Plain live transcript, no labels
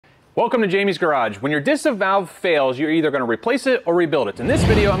Welcome to Jamie's Garage. When your DISA valve fails, you're either going to replace it or rebuild it. In this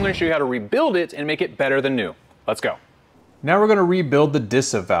video, I'm going to show you how to rebuild it and make it better than new. Let's go. Now we're going to rebuild the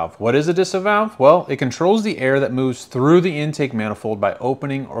DISA valve. What is a DISA valve? Well, it controls the air that moves through the intake manifold by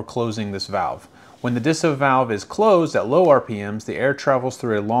opening or closing this valve. When the DISA valve is closed at low RPMs, the air travels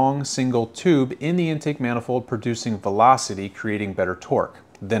through a long single tube in the intake manifold, producing velocity, creating better torque.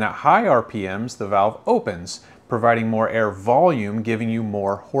 Then at high RPMs, the valve opens, providing more air volume, giving you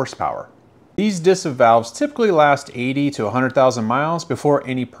more horsepower. These DISA valves typically last 80 to 100,000 miles before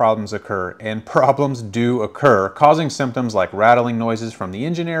any problems occur, and problems do occur, causing symptoms like rattling noises from the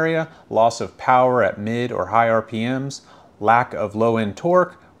engine area, loss of power at mid or high RPMs, lack of low-end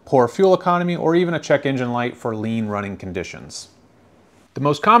torque, poor fuel economy, or even a check engine light for lean running conditions. The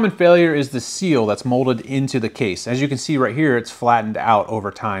most common failure is the seal that's molded into the case. As you can see right here, it's flattened out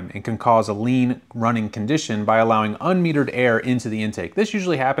over time and can cause a lean running condition by allowing unmetered air into the intake. This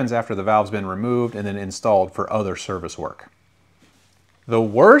usually happens after the valve's been removed and then installed for other service work. The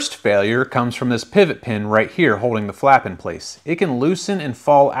worst failure comes from this pivot pin right here holding the flap in place. It can loosen and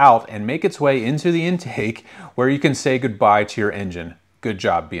fall out and make its way into the intake where you can say goodbye to your engine. Good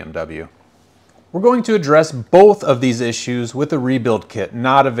job, BMW. We're going to address both of these issues with a rebuild kit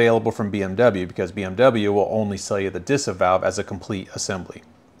not available from BMW because BMW will only sell you the DISA valve as a complete assembly.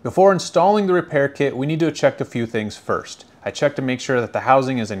 Before installing the repair kit, we need to check a few things first. I check to make sure that the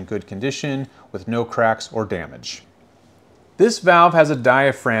housing is in good condition with no cracks or damage. This valve has a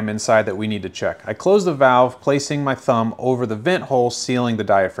diaphragm inside that we need to check. I close the valve, placing my thumb over the vent hole, sealing the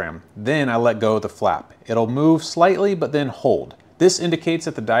diaphragm. Then I let go of the flap. It'll move slightly but then hold. This indicates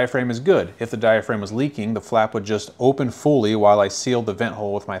that the diaphragm is good. If the diaphragm was leaking, the flap would just open fully while I sealed the vent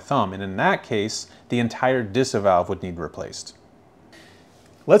hole with my thumb, and in that case, the entire DISA valve would need replaced.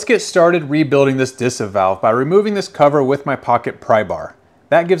 Let's get started rebuilding this DISA valve by removing this cover with my pocket pry bar.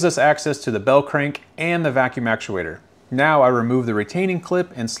 That gives us access to the bell crank and the vacuum actuator. Now I remove the retaining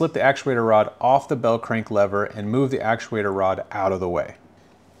clip and slip the actuator rod off the bell crank lever and move the actuator rod out of the way.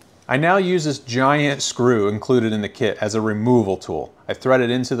 I now use this giant screw included in the kit as a removal tool. I thread it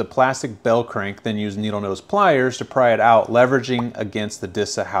into the plastic bell crank, then use needle nose pliers to pry it out, leveraging against the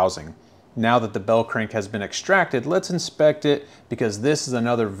DISA housing. Now that the bell crank has been extracted, let's inspect it because this is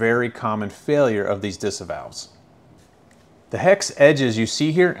another very common failure of these DISA valves. The hex edges you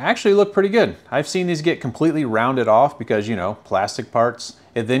see here actually look pretty good. I've seen these get completely rounded off because, you know, plastic parts.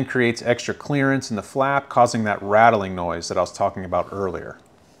 It then creates extra clearance in the flap, causing that rattling noise that I was talking about earlier.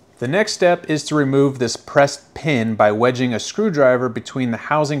 The next step is to remove this pressed pin by wedging a screwdriver between the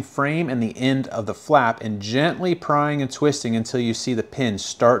housing frame and the end of the flap and gently prying and twisting until you see the pin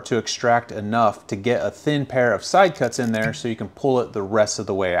start to extract enough to get a thin pair of side cuts in there so you can pull it the rest of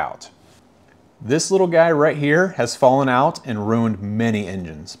the way out. This little guy right here has fallen out and ruined many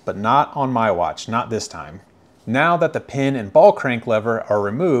engines, but not on my watch, not this time. Now that the pin and ball crank lever are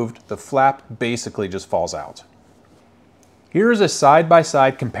removed, the flap basically just falls out. Here is a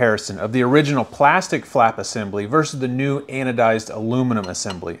side-by-side comparison of the original plastic flap assembly versus the new anodized aluminum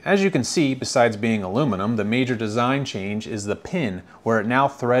assembly. As you can see, besides being aluminum, the major design change is the pin, where it now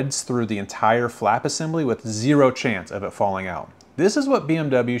threads through the entire flap assembly with zero chance of it falling out. This is what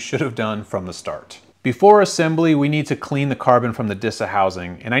BMW should have done from the start. Before assembly, we need to clean the carbon from the DISA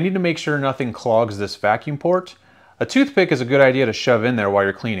housing, and I need to make sure nothing clogs this vacuum port. A toothpick is a good idea to shove in there while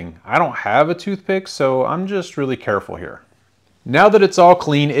you're cleaning. I don't have a toothpick, so I'm just really careful here. Now that it's all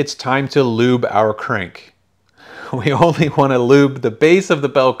clean, it's time to lube our crank. We only want to lube the base of the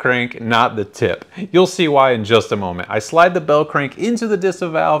bell crank, not the tip. You'll see why in just a moment. I slide the bell crank into the DISA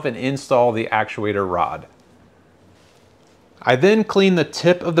valve and install the actuator rod. I then clean the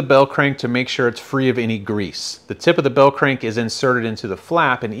tip of the bell crank to make sure it's free of any grease. The tip of the bell crank is inserted into the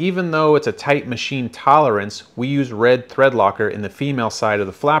flap, and even though it's a tight machine tolerance, we use red thread locker in the female side of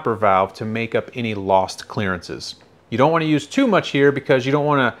the flapper valve to make up any lost clearances. You don't want to use too much here because you don't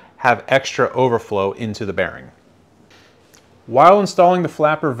want to have extra overflow into the bearing. While installing the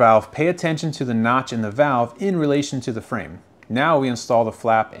flapper valve, pay attention to the notch in the valve in relation to the frame. Now we install the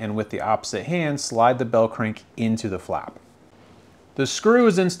flap and with the opposite hand slide the bell crank into the flap. The screw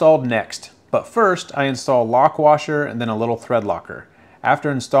is installed next, but first I install lock washer and then a little thread locker. After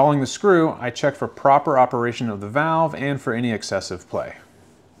installing the screw, I check for proper operation of the valve and for any excessive play.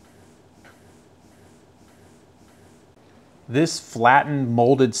 This flattened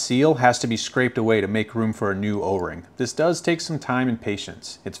molded seal has to be scraped away to make room for a new O-ring. This does take some time and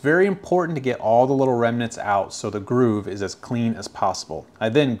patience. It's very important to get all the little remnants out so the groove is as clean as possible. I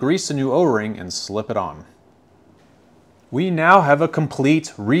then grease the new O-ring and slip it on. We now have a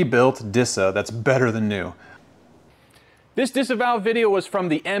complete rebuilt DISA that's better than new. This DISA Valve video was from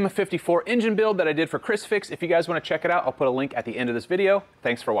the M54 engine build that I did for ChrisFix. If you guys want to check it out, I'll put a link at the end of this video.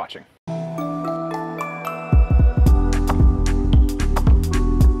 Thanks for watching.